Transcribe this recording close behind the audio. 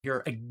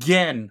Here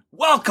again.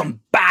 Welcome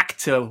back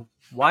to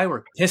Why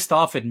We're Pissed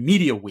Off at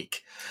Media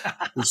Week.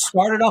 We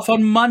started off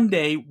on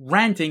Monday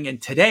ranting,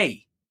 and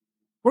today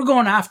we're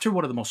going after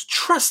one of the most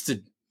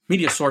trusted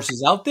media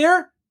sources out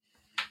there.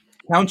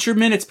 Count your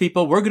minutes,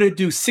 people. We're going to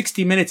do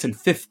 60 minutes and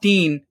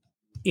 15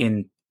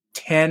 in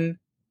 10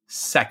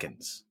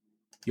 seconds.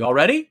 You all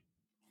ready?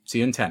 See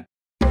you in 10.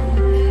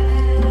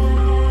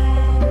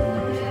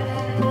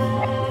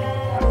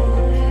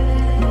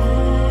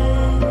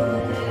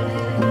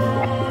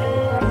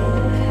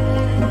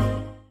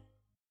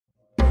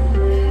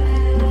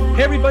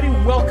 Hey everybody,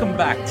 welcome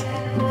back.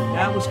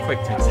 That was quick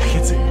 10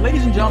 seconds.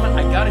 Ladies and gentlemen,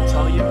 I gotta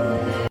tell you,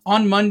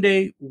 on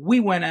Monday, we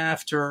went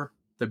after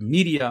the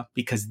media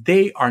because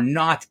they are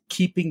not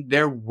keeping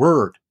their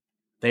word.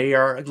 They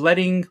are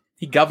letting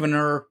the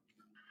governor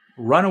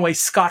run away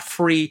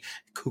scot-free,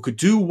 who could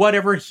do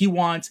whatever he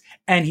wants,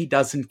 and he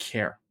doesn't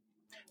care.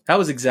 That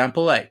was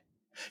example A.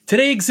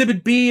 Today,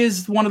 Exhibit B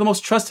is one of the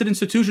most trusted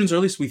institutions, or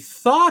at least we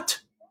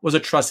thought was a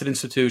trusted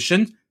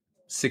institution,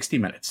 60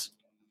 Minutes.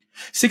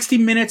 60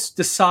 Minutes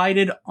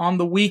decided on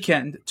the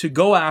weekend to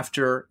go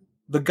after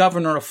the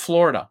governor of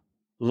Florida.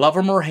 Love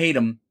him or hate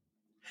him,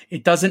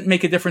 it doesn't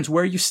make a difference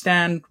where you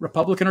stand,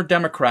 Republican or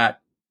Democrat,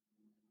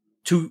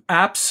 to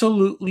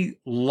absolutely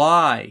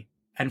lie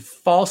and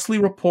falsely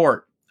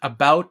report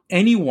about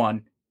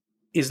anyone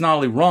is not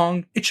only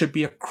wrong, it should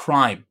be a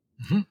crime.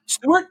 Mm-hmm.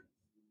 Stuart,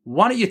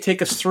 why don't you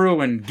take us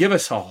through and give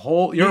us your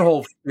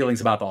whole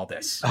feelings about all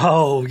this?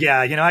 Oh, yeah.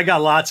 I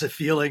got lots of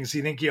feelings.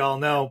 You think you all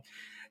know.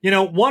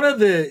 One of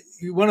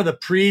the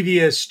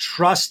previous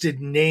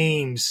trusted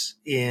names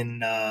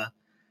in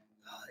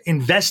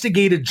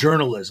investigative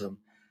journalism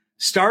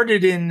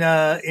started in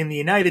the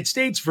United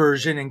States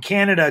version in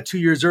Canada 2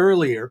 years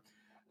earlier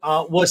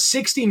was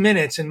 60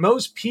 Minutes, and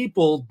most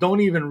people don't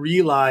even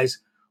realize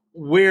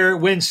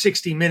when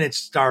 60 Minutes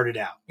started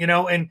out.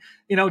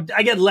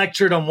 I get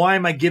lectured on why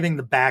am I giving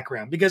the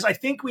background, because I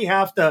think we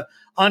have to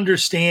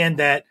understand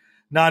that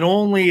not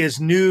only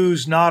is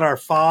news not our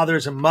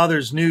fathers and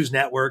mothers' news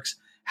networks,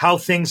 how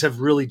things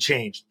have really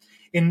changed.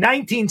 In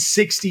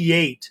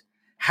 1968,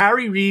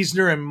 Harry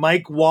Reasoner and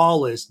Mike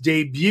Wallace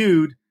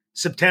debuted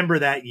September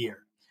that year.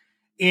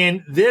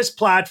 And this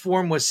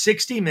platform was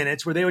 60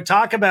 Minutes, where they would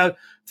talk about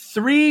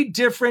 3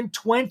 different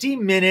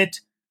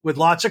 20-minute, with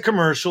lots of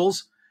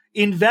commercials,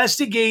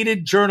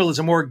 investigative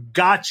journalism, or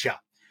gotcha,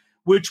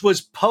 which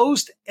was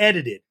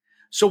post-edited.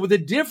 So the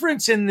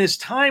difference in this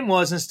time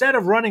was, instead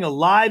of running a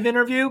live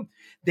interview,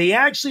 they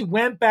actually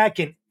went back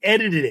and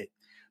edited it.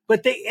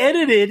 But they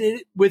edited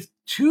it with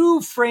 2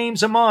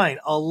 frames of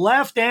mind, a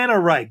left and a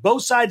right,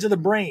 both sides of the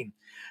brain,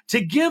 to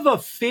give a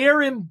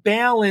fair and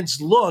balanced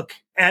look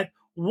at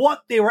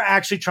what they were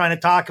actually trying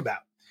to talk about.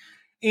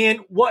 And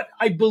what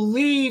I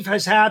believe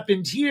has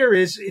happened here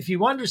is, if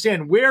you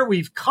understand where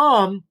we've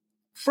come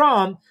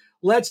from,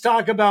 let's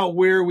talk about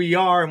where we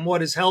are and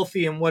what is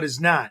healthy and what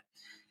is not.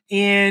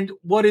 And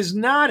what is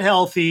not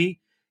healthy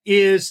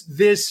is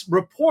this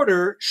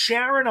reporter,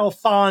 Sharon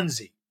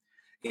Alfonsi.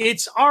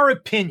 It's our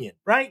opinion,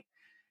 right?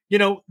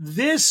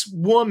 This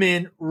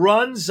woman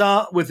runs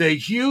up with a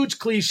huge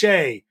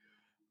cliche,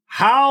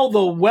 how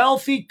the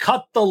wealthy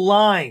cut the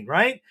line,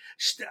 right?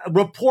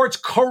 Reports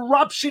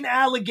corruption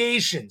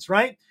allegations,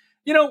 right?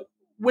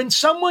 When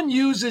someone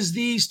uses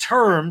these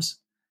terms,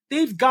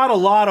 they've got a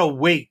lot of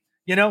weight.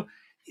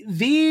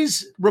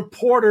 These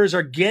reporters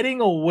are getting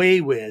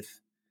away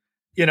with,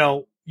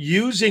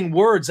 using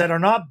words that are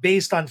not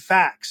based on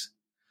facts.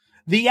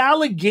 The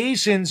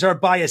allegations are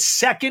by a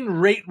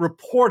second-rate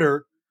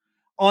reporter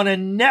on a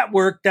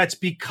network that's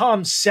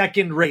become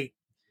second-rate.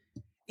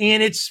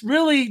 And it's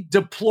really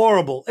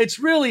deplorable. It's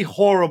really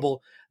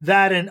horrible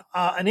that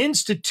an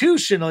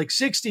institution like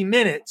 60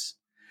 Minutes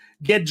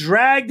get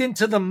dragged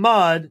into the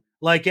mud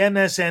like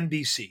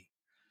MSNBC,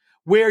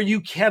 where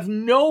you have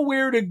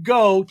nowhere to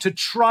go to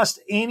trust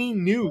any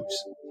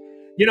news.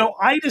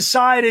 I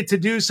decided to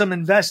do some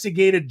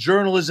investigative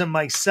journalism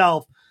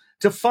myself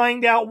to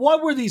find out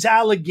what were these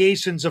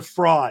allegations of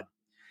fraud.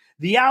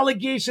 The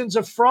allegations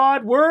of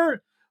fraud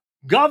were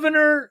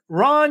Governor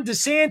Ron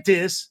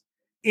DeSantis,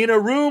 in a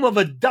room of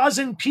a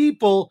dozen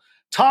people,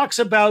 talks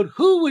about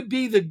who would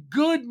be the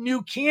good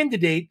new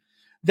candidate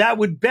that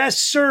would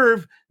best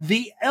serve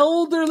the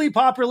elderly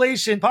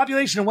population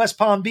in West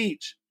Palm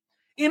Beach.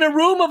 In a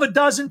room of a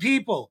dozen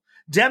people,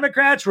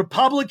 Democrats,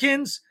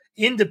 Republicans,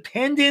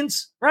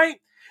 independents,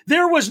 right?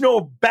 There was no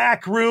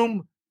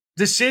backroom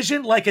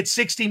decision like at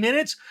 60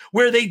 Minutes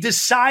where they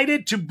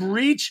decided to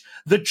breach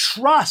the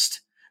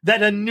trust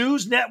that a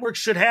news network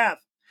should have.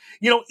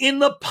 In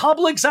the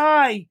public's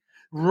eye,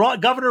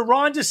 Governor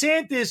Ron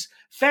DeSantis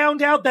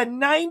found out that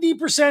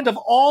 90% of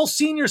all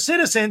senior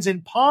citizens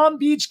in Palm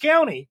Beach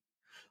County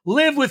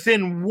live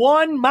within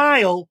 1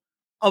 mile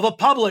of a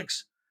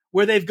Publix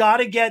where they've got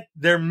to get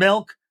their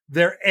milk,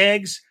 their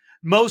eggs,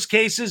 most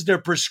cases, their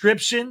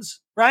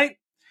prescriptions, right?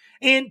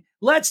 And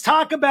let's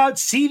talk about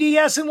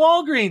CVS and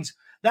Walgreens.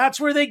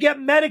 That's where they get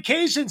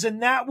medications.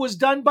 And that was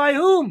done by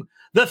whom?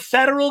 The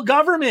federal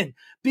government,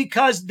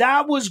 because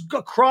that was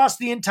across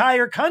the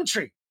entire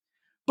country.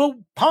 But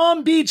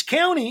Palm Beach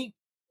County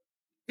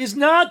is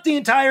not the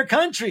entire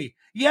country.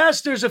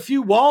 Yes, there's a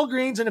few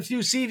Walgreens and a few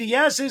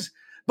CVS's,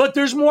 but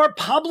there's more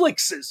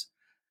Publixes.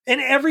 And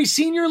every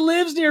senior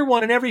lives near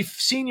one, and every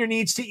senior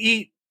needs to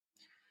eat.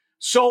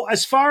 So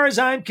as far as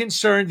I'm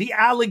concerned, the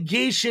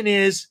allegation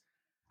is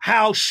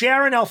how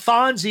Sharon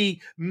Alfonsi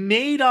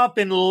made up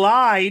and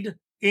lied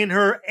in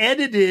her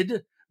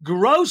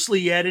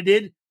grossly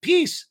edited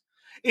piece.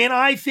 And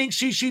I think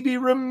she should be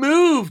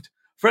removed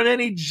from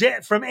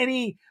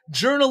any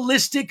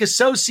journalistic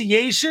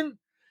association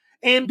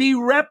and be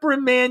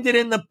reprimanded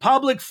in the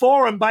public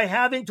forum by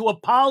having to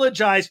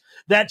apologize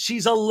that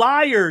she's a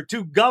liar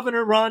to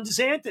Governor Ron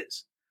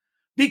DeSantis.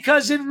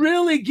 Because it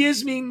really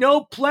gives me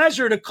no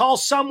pleasure to call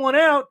someone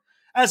out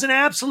as an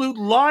absolute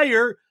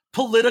liar,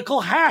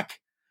 political hack,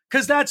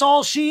 because that's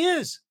all she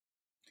is.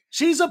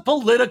 She's a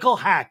political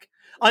hack,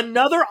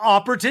 another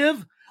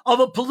operative of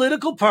a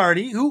political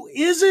party who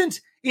isn't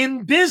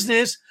in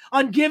business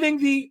on giving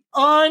the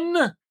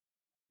unbiased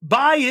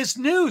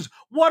news.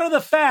 What are the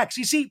facts?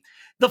 You see,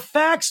 the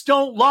facts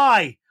don't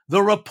lie.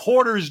 The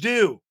reporters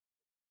do.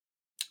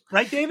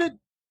 Right, David?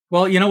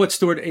 Well, you know what,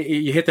 Stuart?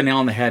 You hit the nail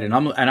on the head, and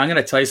I'm going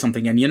to tell you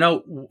something. And, you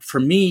know, for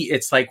me,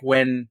 it's like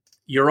when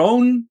your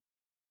own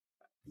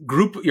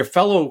group, your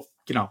fellow,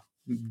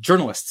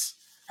 journalists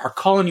are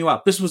calling you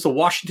out. This was the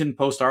Washington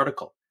Post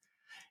article.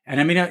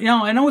 And I mean,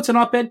 I know it's an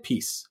op-ed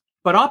piece,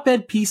 but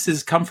op-ed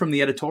pieces come from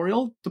the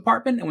editorial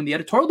department. And when the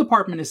editorial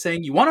department is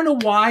saying, you want to know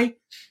why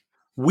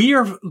we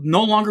are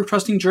no longer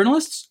trusting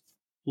journalists?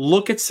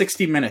 Look at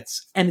 60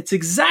 Minutes. And it's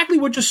exactly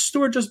what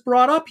Stuart just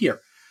brought up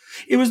here.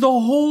 It was the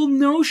whole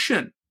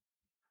notion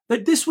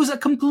that this was a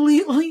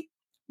completely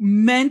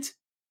meant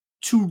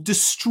to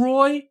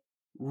destroy,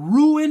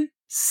 ruin,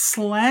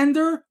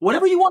 slander,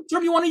 whatever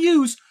term you want to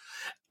use,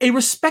 a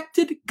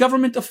respected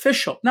government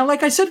official. Now,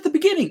 like I said at the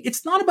beginning,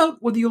 it's not about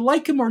whether you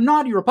like him or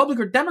not, you're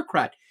Republican or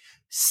Democrat.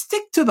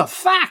 Stick to the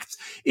facts.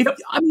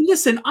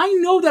 Listen, I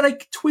know that I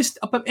could twist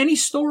up any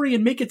story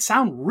and make it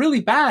sound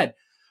really bad,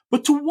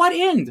 but to what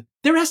end?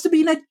 There has to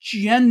be an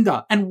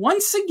agenda. And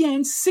once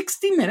again,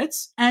 60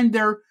 Minutes and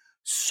their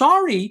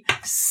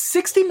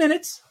 60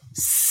 Minutes,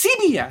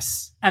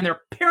 CBS, and their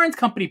parent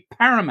company,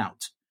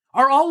 Paramount,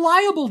 are all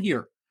liable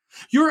here.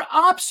 You're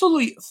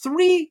absolutely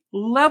 3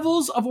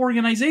 levels of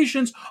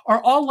organizations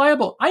are all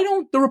liable.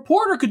 The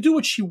reporter could do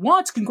what she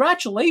wants.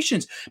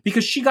 Congratulations,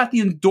 because she got the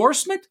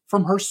endorsement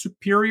from her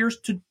superiors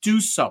to do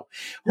so,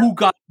 who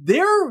got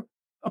their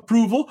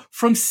approval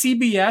from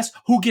CBS,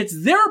 who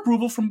gets their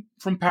approval from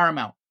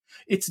Paramount.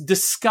 It's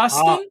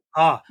disgusting.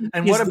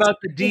 And what about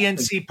the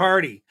DNC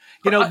party?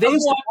 They want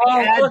to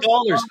add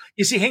dollars.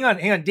 You see, hang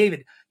on,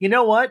 David. You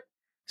know what?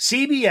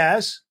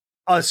 CBS,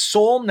 a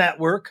sole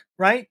network,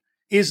 right,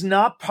 is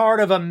not part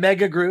of a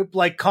mega group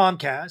like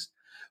Comcast,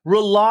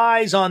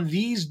 relies on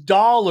these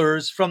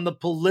dollars from the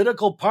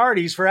political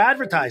parties for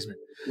advertisement.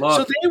 Look.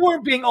 So they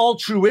weren't being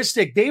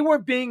altruistic. They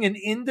weren't being an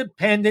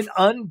independent,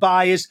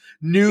 unbiased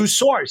news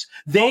source.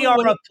 They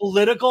are a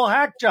political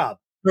hack job.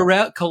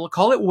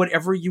 Call it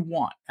whatever you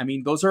want. I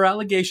mean, those are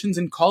allegations,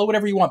 and call it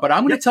whatever you want. But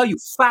I'm going to tell you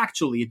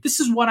factually,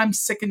 this is what I'm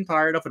sick and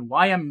tired of and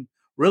why I'm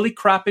really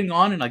crapping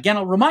on. And again,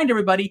 I'll remind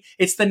everybody,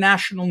 it's the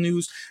national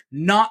news,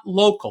 not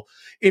local.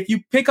 If you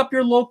pick up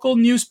your local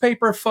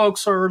newspaper,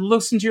 folks, or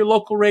listen to your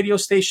local radio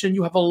station,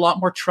 you have a lot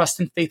more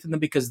trust and faith in them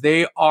because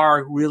they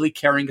are really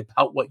caring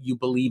about what you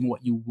believe and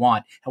what you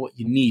want and what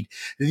you need.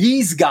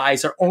 These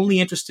guys are only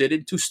interested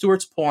in, to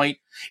Stuart's point,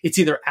 it's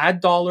either ad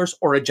dollars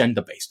or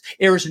agenda based.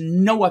 There is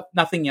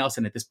nothing else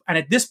in it. And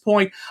at this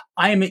point,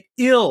 I am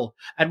ill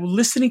at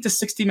listening to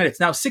 60 Minutes.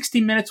 Now,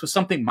 60 Minutes was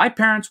something my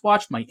parents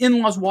watched, my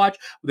in-laws watched.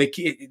 They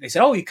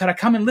said, oh, you gotta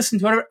come and listen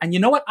to it. And you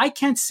know what? I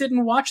can't sit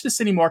and watch this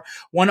anymore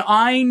when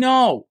I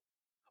know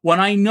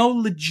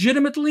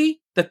legitimately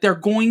that they're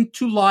going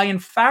to lie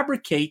and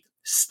fabricate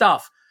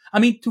stuff. I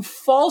mean, to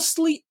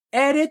falsely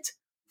edit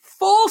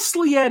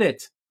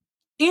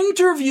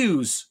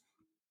interviews.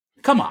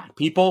 Come on,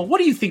 people. What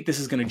do you think this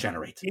is going to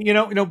generate?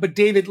 But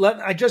David,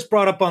 I just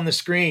brought up on the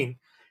screen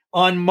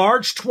on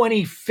March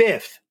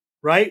 25th,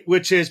 right,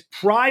 which is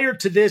prior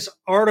to this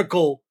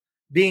article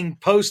being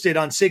posted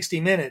on 60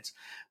 Minutes,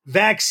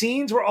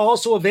 vaccines were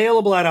also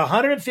available at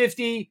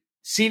 150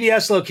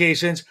 CVS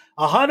locations,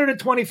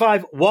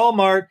 125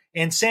 Walmart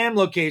and Sam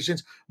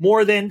locations,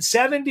 more than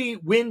 70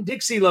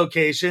 Winn-Dixie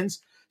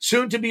locations,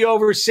 soon to be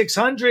over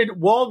 600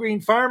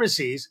 Walgreens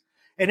pharmacies,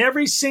 and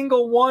every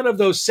single one of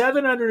those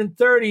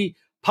 730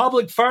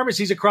 public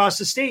pharmacies across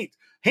the state.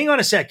 Hang on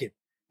a second.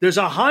 There's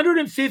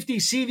 150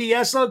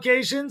 CVS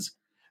locations.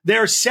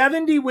 There are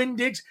 70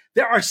 Winn-Dixie.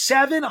 There are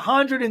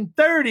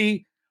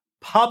 730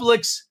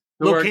 Publix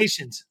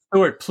locations.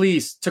 Stuart,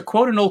 please, to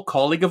quote an old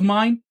colleague of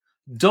mine,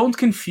 don't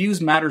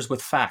confuse matters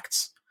with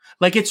facts.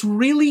 Like, it's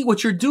really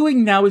what you're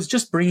doing now is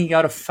just bringing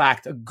out a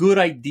fact, a good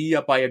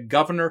idea by a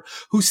governor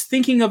who's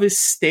thinking of his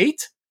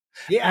state,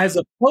 as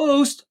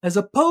opposed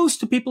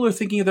to people who are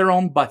thinking of their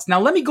own butts. Now,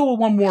 let me go with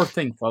one more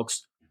thing,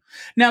 folks.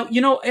 Now,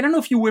 I don't know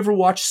if you ever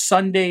watch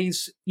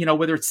Sundays,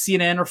 whether it's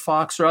CNN or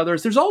Fox or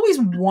others, there's always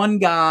one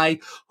guy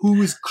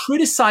who's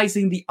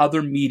criticizing the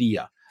other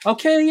media.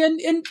 Okay.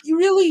 And you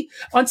really,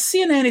 on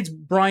CNN, it's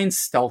Brian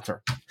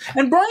Stelter.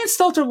 And Brian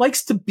Stelter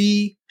likes to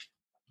be,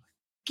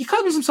 he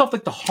calls himself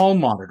like the hall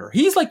monitor.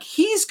 He's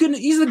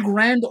the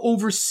grand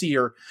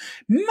overseer,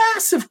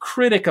 massive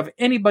critic of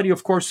anybody,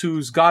 of course,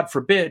 who's, God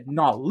forbid,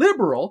 not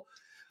liberal.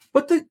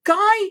 But the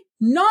guy,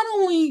 not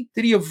only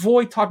did he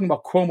avoid talking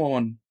about Cuomo,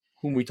 on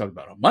whom we talked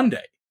about on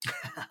Monday,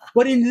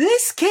 but in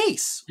this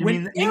case, you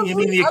mean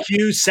the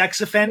accused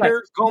sex offender,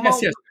 right,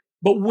 Cuomo? Yes.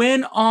 But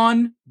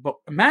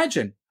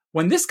imagine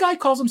when this guy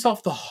calls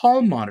himself the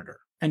hall monitor,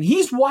 and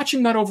he's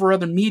watching that over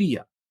other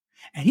media,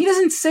 and he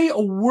doesn't say a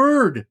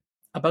word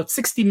about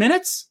 60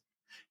 Minutes,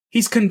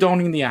 he's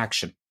condoning the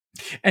action.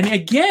 And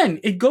again,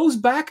 it goes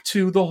back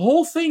to the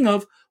whole thing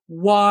of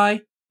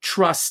why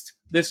trust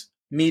this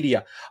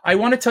media. I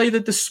want to tell you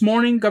that this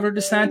morning, Governor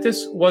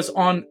DeSantis was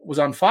on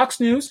Fox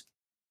News.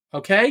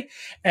 Okay.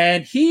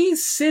 And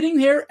he's sitting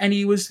here and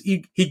he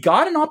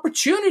got an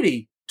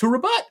opportunity to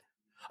rebut.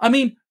 I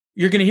mean,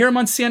 you're going to hear him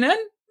on CNN.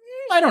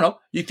 I don't know.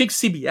 You think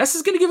CBS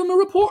is going to give him a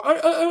report?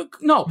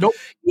 No. Nope.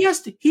 He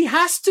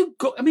has to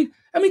go. I mean,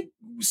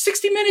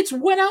 60 Minutes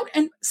went out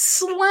and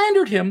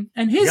slandered him.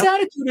 And his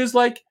attitude is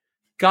like,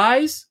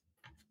 guys,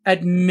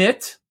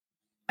 admit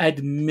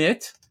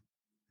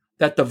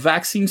that the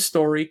vaccine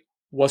story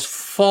was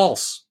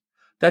false,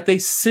 that they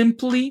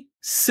simply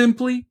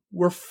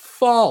were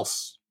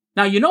false.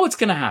 Now, you know what's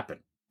going to happen.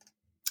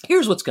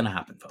 Here's what's going to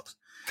happen, folks.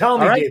 Tell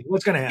me, Dave,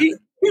 what's going to happen?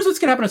 Here's what's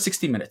going to happen on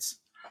 60 Minutes.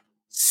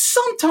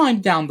 Sometime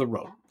down the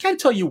road, can't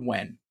tell you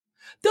when,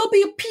 there'll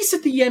be a piece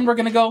at the end we're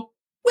going to go,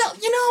 well,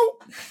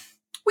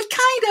 we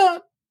kind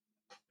of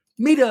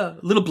made a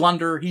little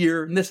blunder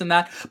here and this and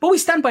that, but we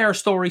stand by our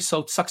story, so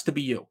it sucks to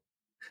be you.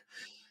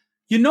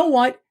 You know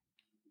what?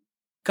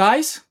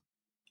 Guys,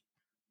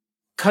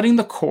 cutting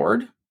the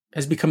cord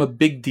has become a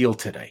big deal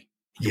today.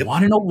 You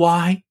want to know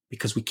why?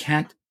 Because we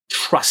can't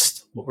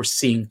trust what we're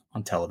seeing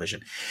on television.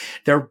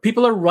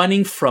 People are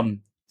running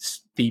from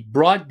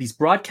these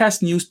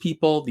broadcast news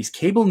people, these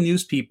cable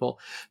news people,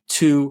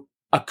 to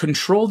a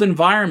controlled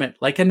environment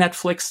like a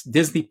Netflix,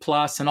 Disney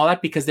Plus, and all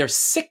that, because they're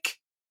sick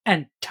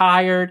and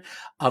tired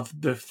of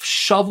the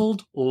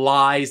shoveled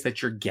lies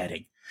that you're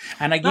getting.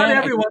 And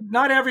again,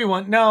 not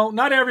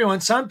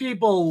everyone. Some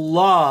people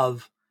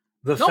love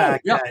the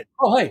fact that.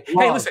 Oh, hey,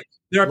 listen.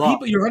 There are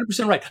people, you're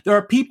 100% right. There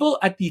are people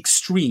at the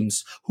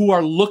extremes who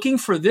are looking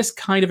for this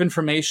kind of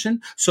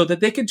information so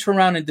that they can turn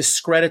around and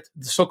discredit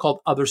the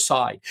so-called other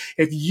side.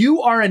 If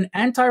you are an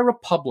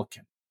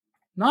anti-Republican,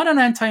 not an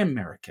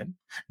anti-American,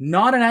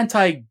 not an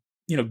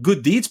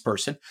good deeds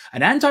person,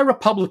 an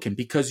anti-Republican,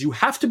 because you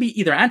have to be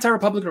either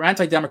anti-Republican or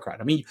anti-Democrat.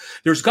 I mean,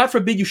 there's, God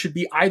forbid, you should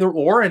be either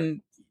or,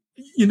 and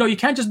you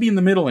can't just be in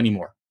the middle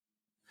anymore.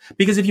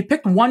 Because if you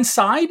pick one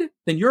side,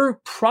 then you're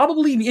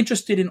probably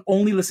interested in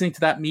only listening to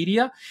that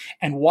media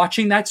and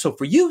watching that. So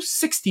for you,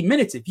 60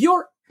 Minutes, if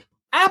you're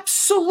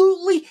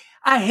absolutely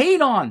a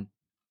hate on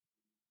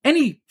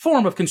any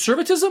form of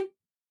conservatism,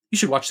 you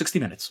should watch 60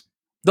 Minutes.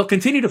 They'll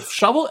continue to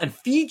shovel and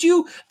feed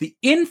you the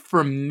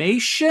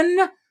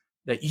information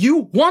that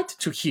you want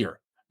to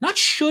hear, not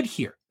should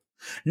hear,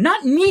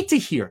 not need to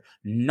hear,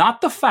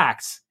 not the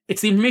facts.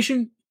 It's the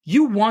information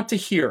you want to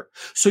hear.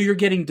 So you're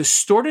getting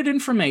distorted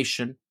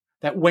information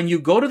that when you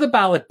go to the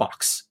ballot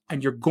box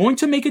and you're going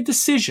to make a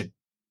decision,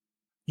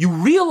 you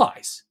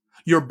realize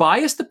your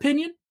biased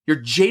opinion, your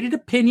jaded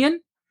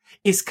opinion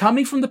is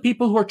coming from the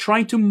people who are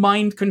trying to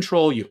mind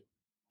control you.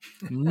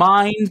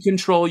 Mind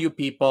control you,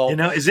 people.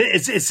 Is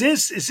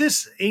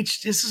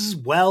this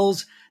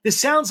Wells? This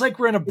sounds like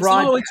we're in a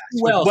broadcast.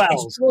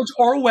 It's George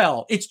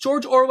Orwell. It's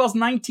George Orwell's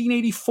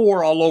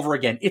 1984 all over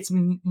again. It's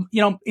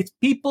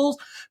people's,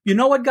 you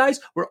know what,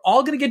 guys? We're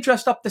all going to get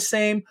dressed up the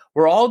same.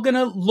 We're all going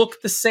to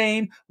look the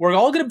same. We're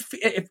all going to,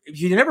 if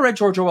you never read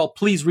George Orwell,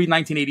 please read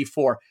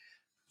 1984.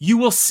 You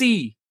will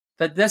see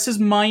that this is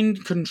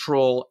mind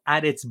control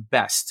at its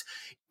best.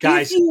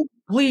 Guys,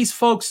 please,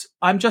 folks,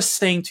 I'm just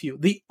saying to you,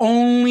 the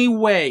only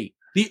way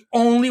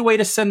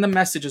to send the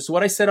message is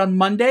what I said on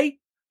Monday.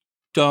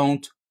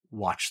 Don't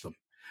watch them.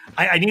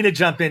 I need to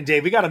jump in,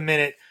 Dave. We got a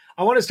minute.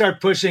 I want to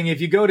start pushing. If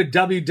you go to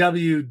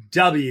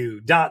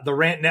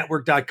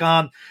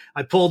www.therantnetwork.com,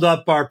 I pulled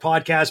up our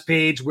podcast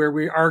page where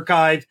we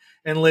archive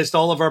and list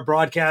all of our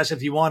broadcasts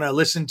if you want to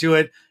listen to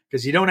it,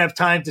 because you don't have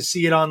time to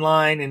see it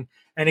online. And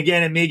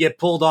again, it may get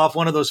pulled off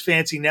one of those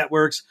fancy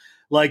networks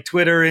like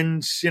Twitter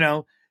and,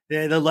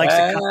 they likes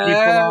to cut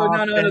people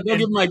off. No.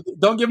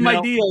 Don't give them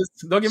ideas.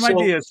 Don't give them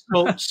ideas.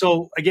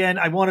 So again,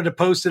 I wanted to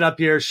post it up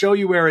here, show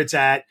you where it's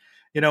at.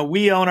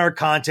 We own our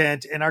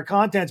content, and our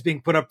content's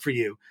being put up for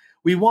you.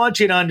 We want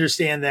you to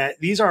understand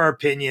that these are our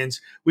opinions.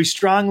 We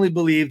strongly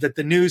believe that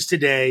the news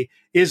today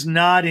is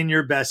not in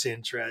your best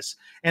interest,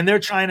 and they're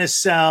trying to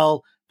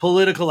sell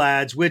political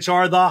ads, which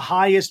are the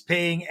highest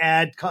paying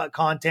ad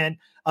content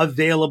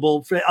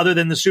available other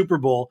than the Super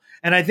Bowl.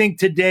 And I think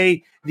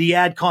today the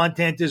ad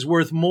content is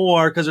worth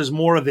more because there's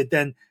more of it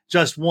than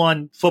just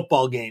one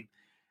football game.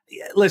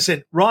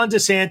 listen, Ron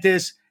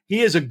DeSantis,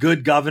 he is a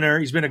good governor.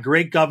 He's been a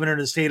great governor in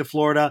the state of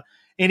Florida,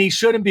 and he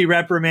shouldn't be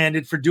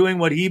reprimanded for doing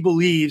what he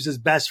believes is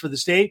best for the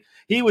state.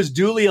 He was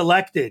duly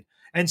elected.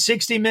 And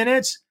 60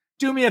 Minutes,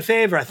 do me a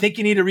favor. I think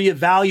you need to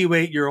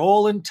reevaluate your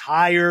whole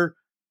entire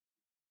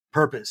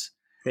purpose.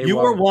 You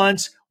were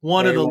once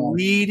one of the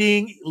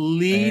leading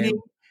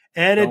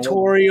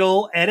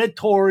editorial,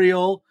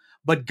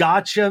 but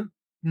gotcha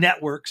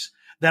networks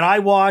that I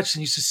watched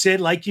and used to sit,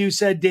 like you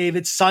said,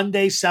 David,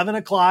 Sunday,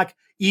 7:00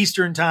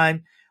 Eastern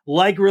time,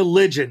 like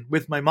religion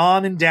with my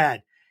mom and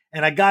dad.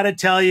 And I got to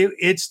tell you,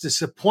 it's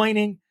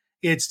disappointing,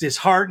 it's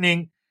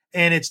disheartening,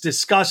 and it's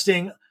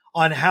disgusting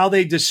on how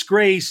they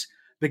disgrace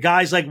the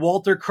guys like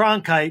Walter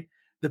Cronkite,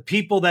 the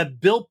people that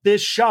built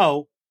this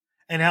show,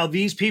 and how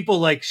these people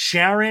like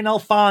Sharon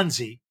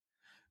Alfonsi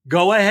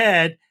go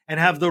ahead and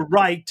have the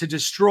right to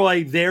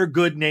destroy their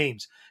good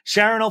names.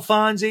 Sharon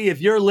Alfonsi,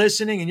 if you're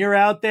listening and you're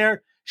out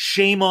there,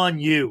 shame on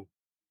you.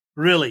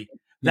 Really.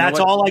 That's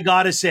all I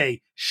got to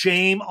say.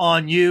 Shame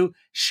on you.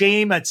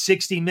 Shame at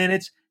 60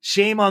 Minutes.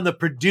 Shame on the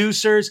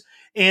producers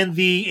and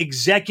the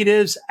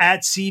executives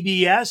at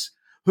CBS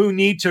who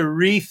need to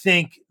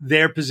rethink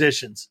their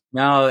positions.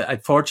 Now,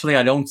 unfortunately,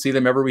 I don't see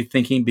them ever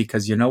rethinking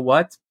because you know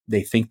what?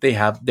 They think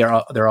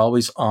they're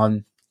always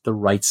on the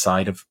right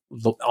side of,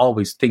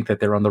 always think that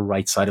they're on the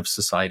right side of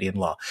society and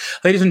law.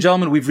 Ladies and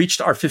gentlemen, we've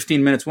reached our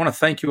 15 minutes. I want to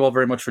thank you all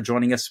very much for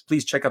joining us.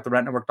 Please check out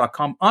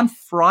therantnetwork.com on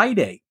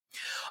Friday.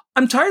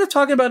 I'm tired of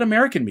talking about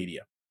American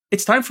media.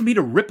 It's time for me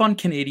to rip on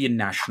Canadian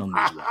national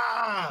media.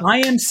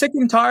 I am sick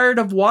and tired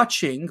of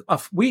watching.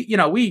 We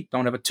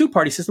don't have a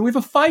 2-party system. We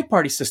have a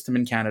 5-party system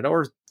in Canada,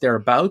 or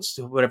thereabouts,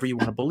 whatever you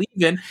want to believe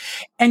in.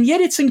 And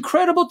yet it's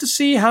incredible to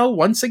see how,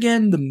 once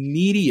again, the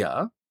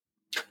media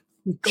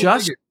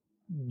just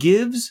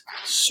gives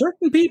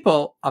certain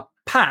people a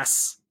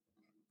pass.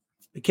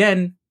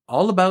 Again,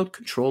 all about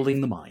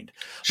controlling the mind.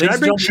 Should I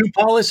bring shoe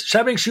polish?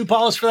 Should I bring shoe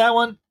polish for that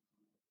one?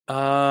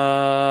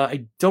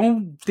 I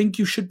don't think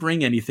you should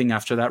bring anything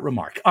after that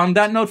remark. On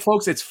that note,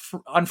 folks, it's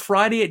on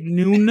Friday at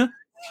noon.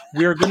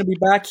 We're going to be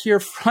back here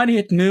Friday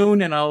at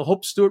noon, and I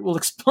hope Stuart will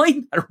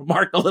explain that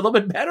remark a little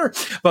bit better.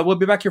 But we'll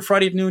be back here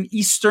Friday at noon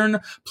Eastern.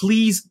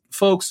 Please,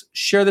 folks,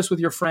 share this with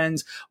your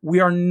friends.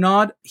 We are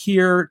not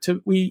here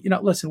to,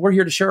 listen, we're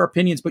here to share our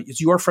opinions, but it's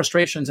your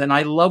frustrations. And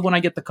I love when I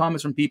get the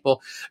comments from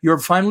people. You're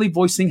finally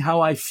voicing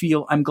how I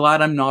feel. I'm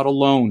glad I'm not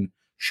alone.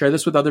 Share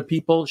this with other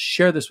people.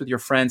 Share this with your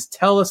friends.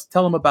 Tell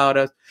them about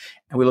us.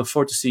 And we look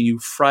forward to seeing you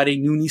Friday,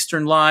 noon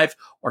Eastern live,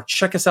 or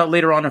check us out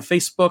later on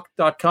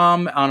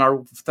Facebook.com, on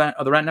our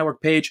the Rant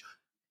Network page,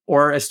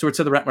 or as Stuart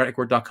said,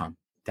 therantnetwork.com.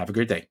 Have a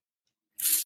great day.